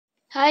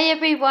Hi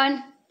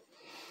everyone.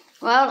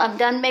 Well, I'm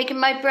done making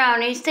my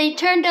brownies. They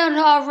turned out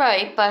all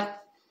right,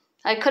 but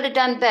I could have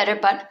done better.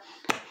 But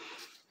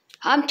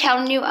I'm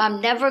telling you,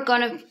 I'm never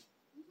going to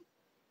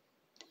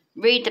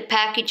read the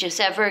packages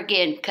ever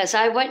again because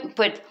I went and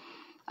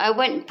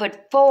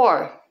put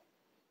 4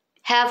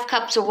 half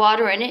cups of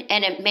water in it,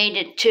 and it made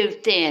it too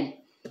thin,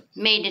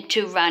 made it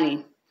too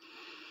runny.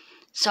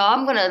 So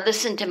I'm going to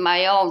listen to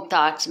my own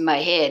thoughts in my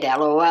head,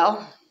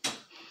 LOL.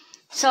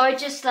 So I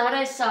just thought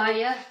I saw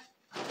you,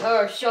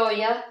 or show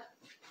you,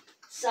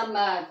 some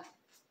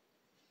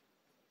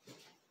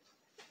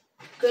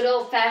good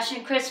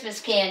old-fashioned Christmas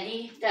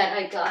candy that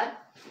I got,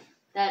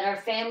 that our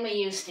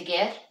family used to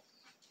get.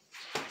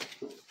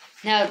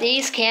 Now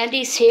these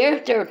candies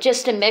here, they're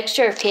just a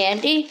mixture of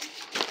candy,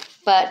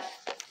 but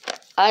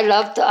I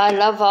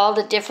love all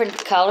the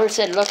different colors,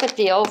 and look at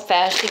the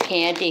old-fashioned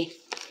candy.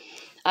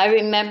 I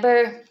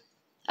remember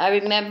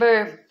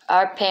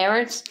our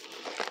parents,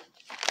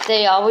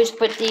 they always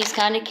put these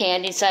kind of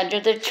candies under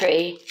the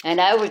tree,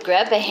 and I would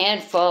grab a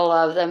handful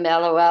of them,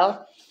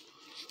 LOL.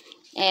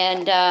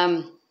 And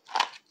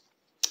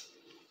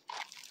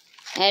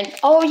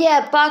oh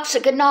yeah, box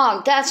of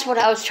Ganong, that's what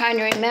I was trying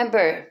to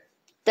remember.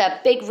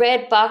 That big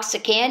red box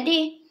of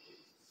candy,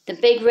 the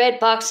big red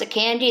box of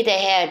candy they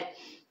had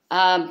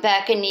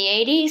back in the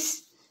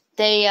 80s.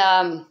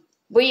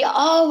 We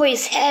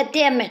always had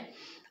them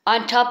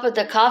on top of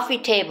the coffee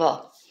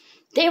table.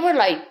 They were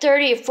like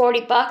 30 or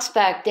 40 bucks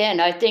back then.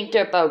 I think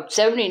they're about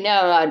 70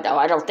 now. No,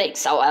 I don't think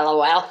so,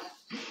 LOL.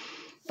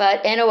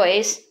 But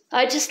anyways,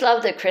 I just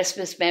love the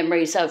Christmas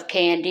memories of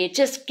candy. It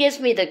just gives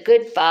me the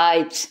good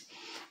vibes.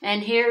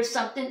 And here's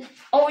something,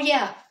 oh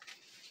yeah,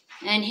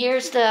 and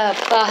here's the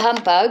Bah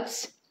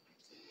Humbugs.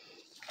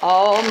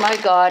 Oh my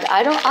God,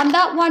 I'm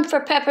not one for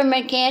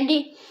peppermint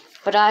candy,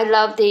 but I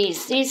love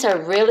these. These are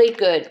really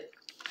good.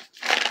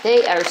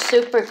 They are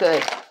super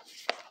good.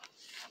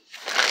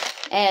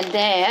 And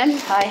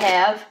then I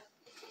have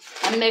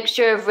a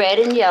mixture of red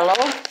and yellow.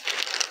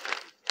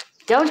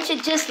 Don't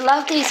you just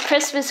love these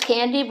Christmas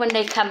candy when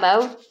they come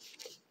out?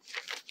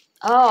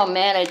 Oh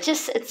man,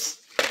 it's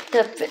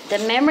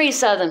the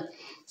memories of them.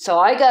 So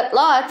I got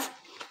lots,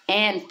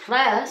 and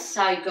plus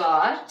I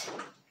got,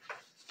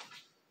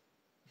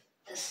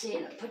 let's see,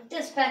 I'll put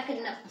this back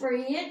in the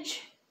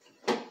fridge.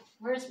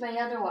 Where's my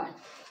other one?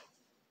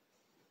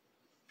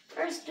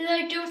 What did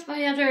I do with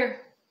my other?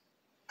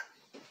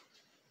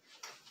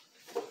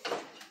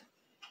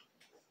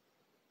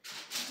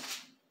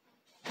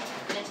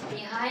 It's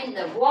behind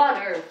the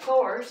water, of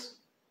course.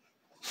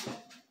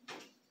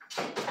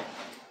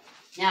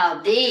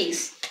 Now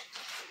these,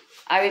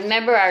 I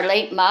remember our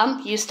late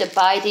mom used to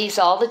buy these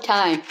all the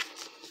time.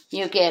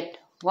 You get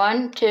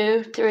 1,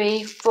 2,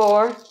 3,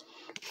 4,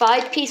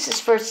 5 pieces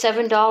for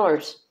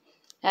 $7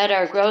 at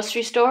our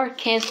grocery store.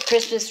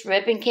 Christmas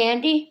ribbon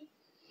candy.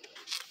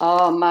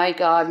 Oh my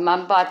God,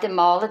 Mom bought them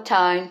all the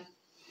time.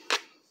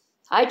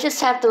 I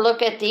just have to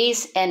look at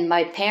these and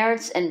my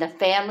parents and the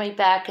family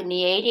back in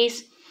the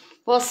 80s.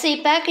 Well,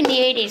 see, back in the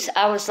 80s,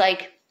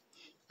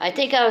 I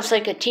think I was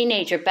like a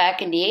teenager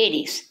back in the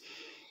 80s.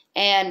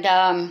 And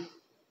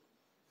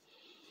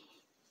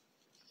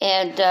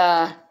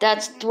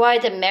that's why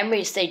the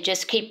memories, they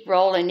just keep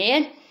rolling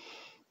in.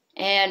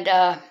 And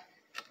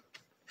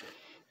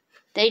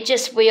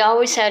we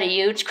always had a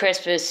huge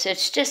Christmas.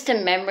 It's just the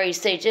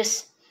memories.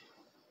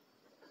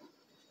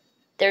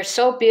 They're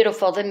so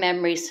beautiful, the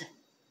memories.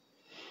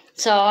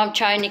 So I'm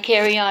trying to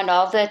carry on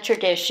all that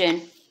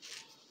tradition.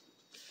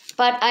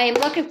 But I am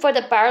looking for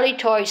the Barley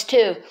toys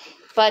too.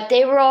 But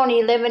they were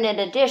only limited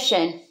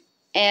edition.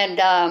 And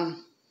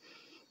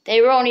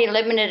they were only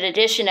limited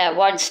edition at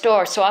one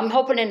store, so I'm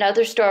hoping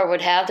another store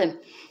would have them.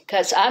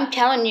 Because I'm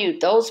telling you,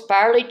 those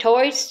Barley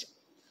toys,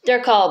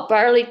 they're called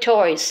Barley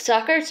toys.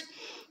 Suckers,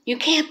 you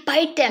can't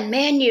bite them,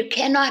 man. You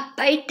cannot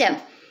bite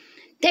them.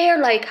 They are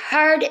like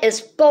hard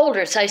as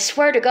boulders. I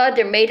swear to God,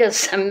 they're made of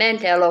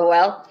cement,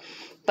 LOL.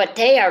 But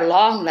they are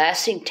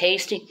long-lasting,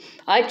 tasty.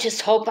 I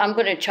just hope I'm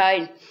going to try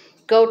and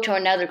go to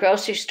another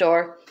grocery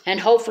store,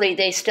 and hopefully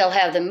they still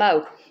have them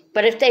out.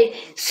 But if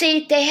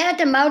they had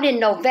them out in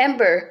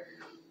November.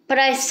 But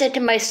I said to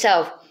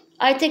myself,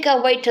 I think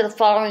I'll wait till the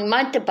following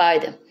month to buy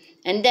them.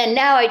 And then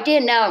now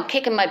I'm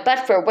kicking my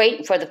butt for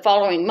waiting for the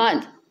following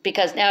month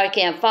because now I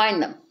can't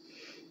find them.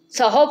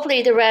 So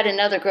hopefully they're at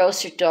another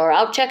grocery store.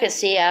 I'll check and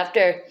see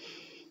after,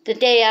 the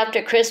day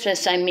after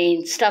Christmas,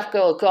 stuff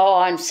will go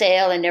on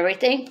sale and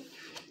everything.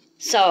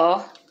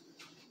 So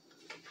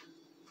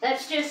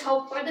let's just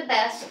hope for the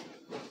best.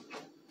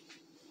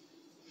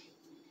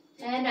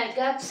 And I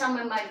got some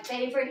of my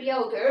favorite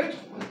yogurt.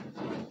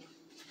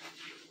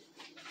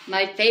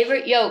 My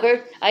favorite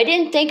yogurt. I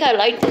didn't think I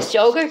liked this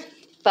yogurt,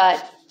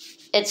 but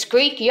it's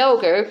Greek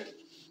yogurt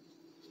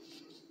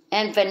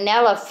and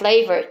vanilla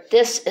flavor.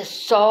 This is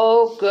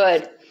so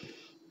good.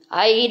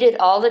 I eat it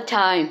all the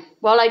time.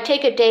 Well, I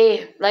take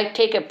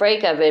a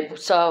break of it.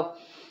 So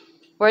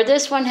where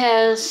this one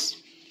has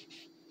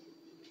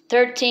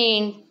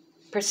 13%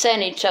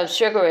 of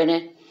sugar in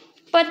it,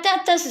 but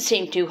that doesn't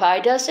seem too high,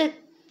 does it?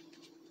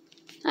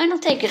 I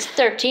don't think it's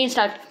 13. It's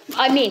not.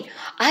 I mean,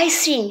 I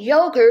seen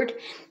yogurt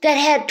that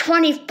had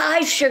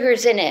 25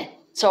 sugars in it.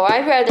 So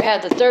I'd rather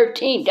have the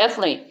 13,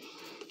 definitely.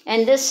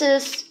 And this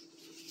is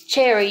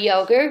cherry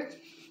yogurt,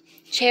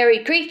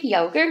 Cherry Creek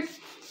yogurt.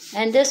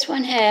 And this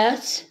one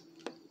has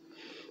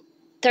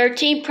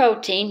 13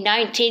 protein,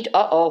 19,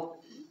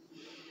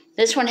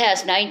 This one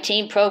has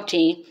 19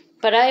 protein,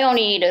 but I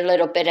only eat a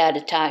little bit at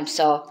a time,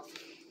 so,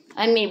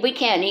 I mean, we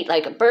can't eat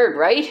like a bird,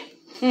 right?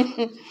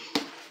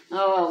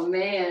 Oh,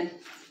 man.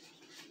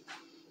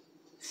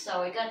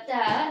 So we got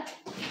that.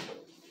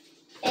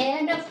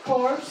 And, of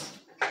course,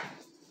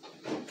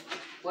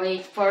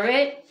 wait for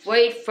it,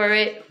 wait for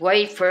it,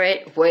 wait for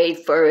it,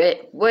 wait for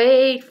it,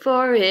 wait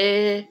for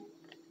it.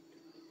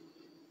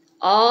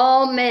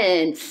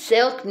 Almond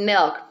silk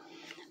milk.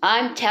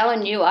 I'm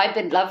telling you, I've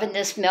been loving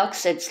this milk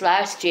since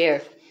last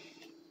year.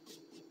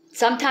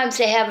 Sometimes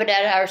they have it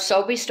at our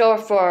Sobe store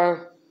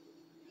for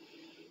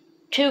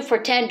 2 for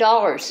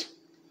 $10.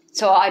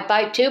 So I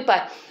buy 2,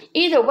 but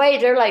either way,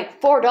 they're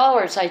like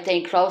 $4, I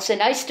think, close.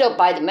 And I still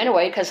buy them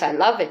anyway because I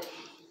love it.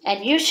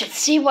 And you should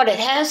see what it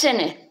has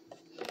in it.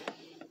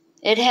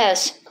 It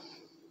has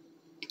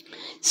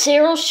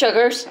 0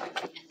 sugars,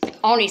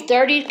 only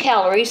 30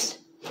 calories.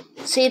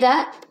 See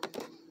that?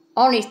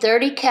 Only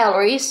 30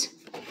 calories.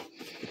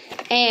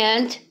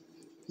 And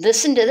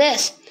listen to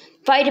this.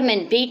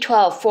 Vitamin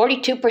B12,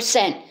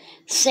 42%.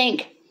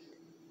 Zinc,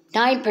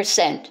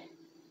 9%.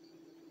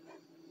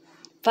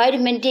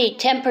 Vitamin D,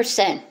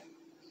 10%.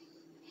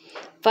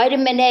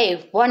 Vitamin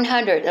A,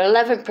 100,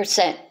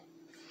 11%.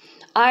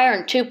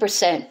 Iron,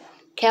 2%.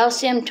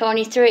 Calcium,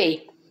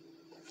 23.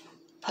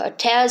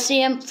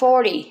 Potassium,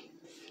 40.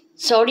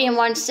 Sodium,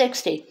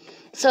 160.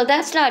 So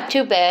that's not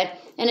too bad.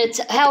 And it's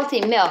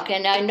healthy milk.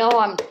 And I know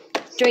I'm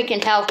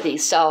drinking healthy,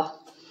 so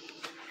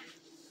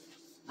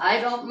I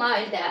don't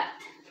mind that.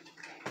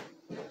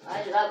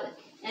 I love it.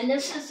 And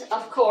this is,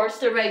 of course,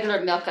 the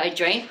regular milk I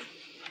drink.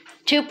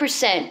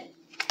 2%.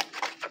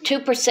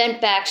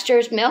 2%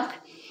 Baxter's milk.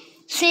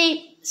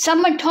 See,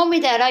 someone told me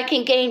that I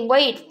can gain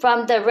weight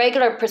from the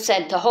regular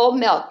percent to whole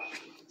milk.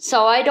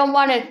 So I don't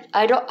want to,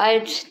 I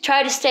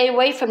try to stay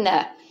away from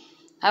that.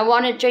 I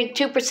want to drink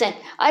 2%.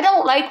 I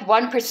don't like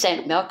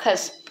 1% milk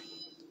because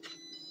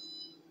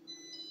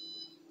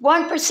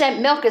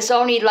 1% milk is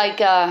only like,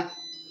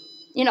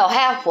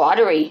 half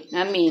watery.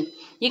 I mean,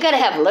 you got to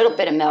have a little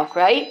bit of milk,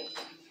 right?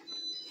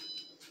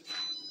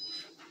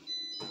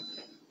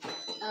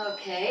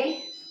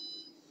 Okay.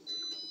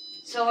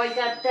 So I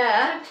got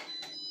that.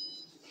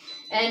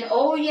 And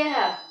oh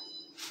yeah.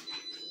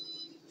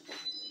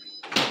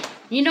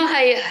 You know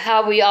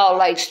how we all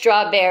like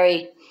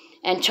strawberry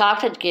and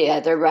chocolate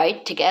together,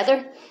 right?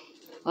 Together?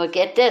 Well,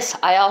 get this.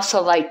 I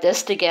also like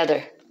this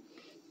together.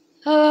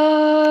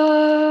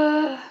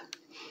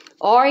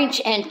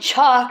 Orange and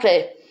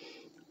chocolate.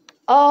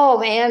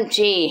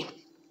 OMG.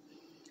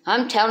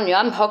 I'm telling you,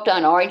 I'm hooked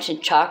on orange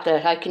and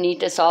chocolate. I can eat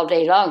this all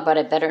day long, but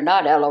I better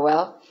not,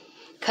 LOL.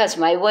 Because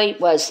my weight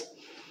was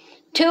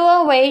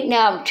 208,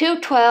 now I'm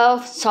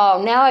 212,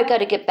 so now I got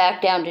to get back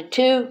down to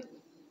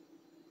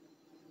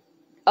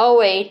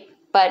 208,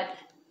 but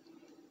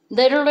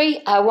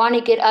literally I want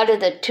to get out of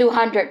the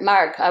 200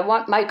 mark.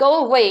 My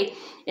goal weight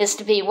is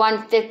to be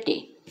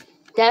 150.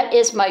 That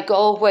is my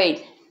goal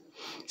weight.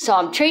 So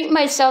I'm treating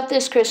myself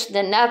this Christmas,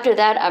 and after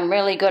that I'm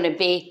really going to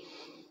be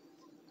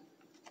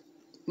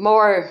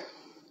more,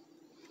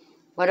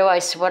 what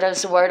is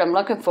the word I'm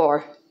looking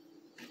for?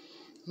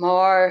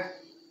 More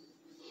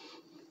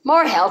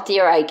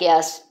healthier, I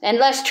guess, and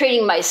less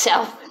treating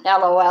myself,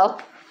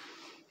 LOL.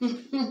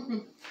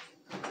 And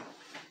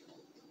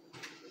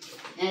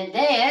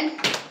then,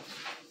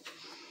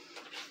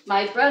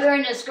 my brother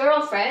and his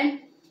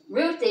girlfriend,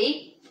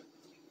 Ruthie,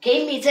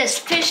 gave me this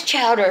fish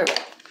chowder.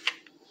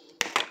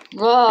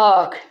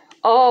 Look.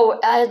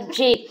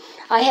 OMG.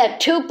 I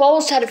had 2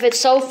 bowls out of it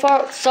so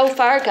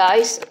far,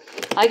 guys.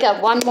 I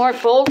got 1 more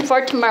bowl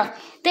for tomorrow.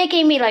 They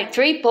gave me like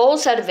 3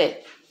 bowls out of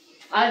it.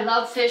 I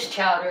love fish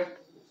chowder.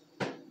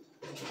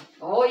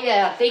 Oh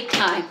yeah, big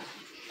time.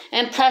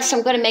 And plus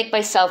I'm going to make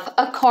myself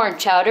a corn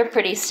chowder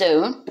pretty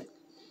soon.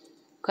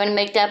 Going to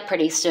make that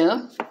pretty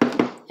soon.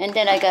 And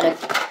then I got a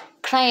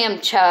clam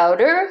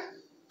chowder.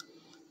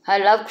 I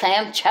love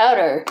clam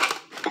chowder.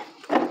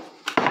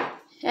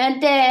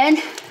 And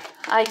then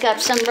I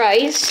got some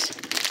rice.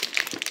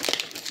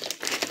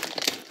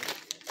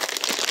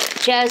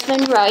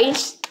 Jasmine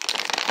rice.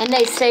 And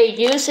they say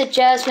use the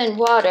jasmine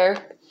water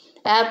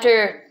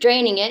after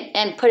draining it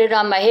and put it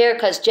on my hair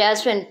because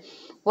jasmine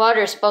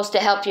water is supposed to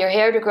help your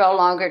hair to grow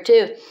longer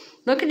too.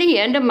 Look at the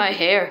end of my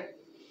hair.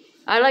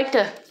 I like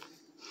the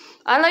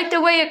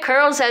way it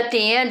curls at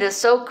the end. It's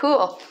so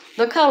cool.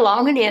 Look how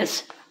long it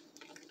is.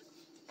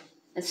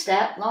 It's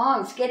that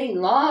long. It's getting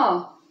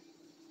long.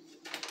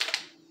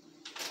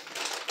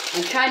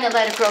 I'm trying to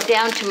let it grow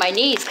down to my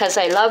knees because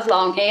I love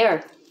long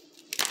hair.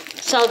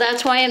 So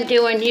that's why I'm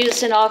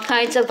using all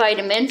kinds of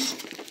vitamins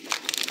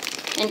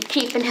and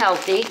keeping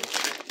healthy.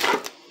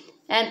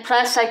 And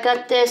plus I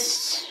got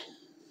this.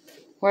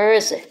 Where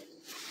is it?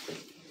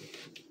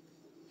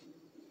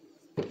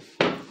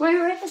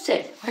 Where is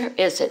it? Where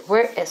is it?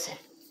 Where is it?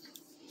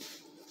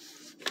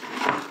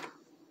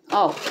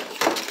 Oh.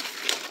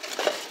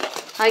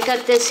 I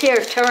got this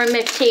here,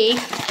 turmeric tea.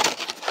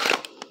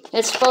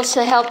 It's supposed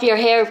to help your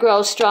hair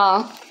grow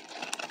strong.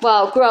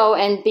 Well, grow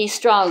and be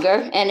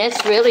stronger. And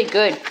it's really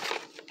good.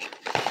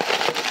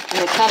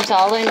 And it comes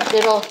all in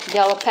little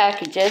yellow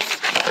packages.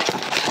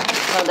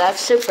 So that's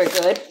super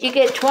good. You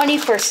get 20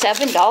 for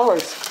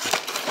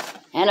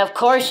 $7. And of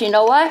course, you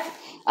know what?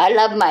 I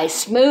love my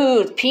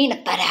smooth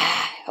peanut butter.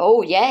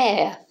 Oh,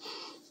 yeah.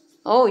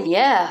 Oh,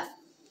 yeah.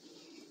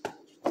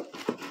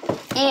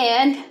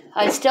 And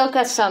I still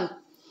got some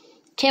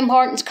Tim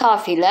Hortons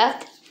coffee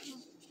left.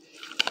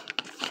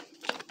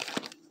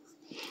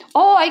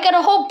 Oh, I got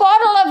a whole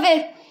bottle of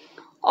it.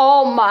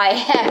 Oh, my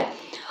heck.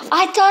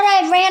 I thought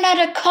I ran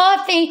out of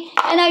coffee,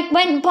 and I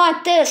went and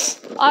bought this.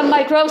 On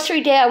my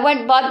grocery day, I went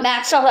and bought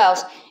Maxwell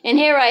House. And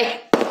here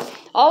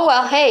oh,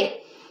 well, hey,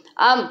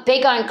 I'm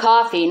big on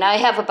coffee, and I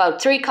have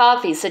about 3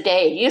 coffees a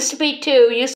day. It used to be 2.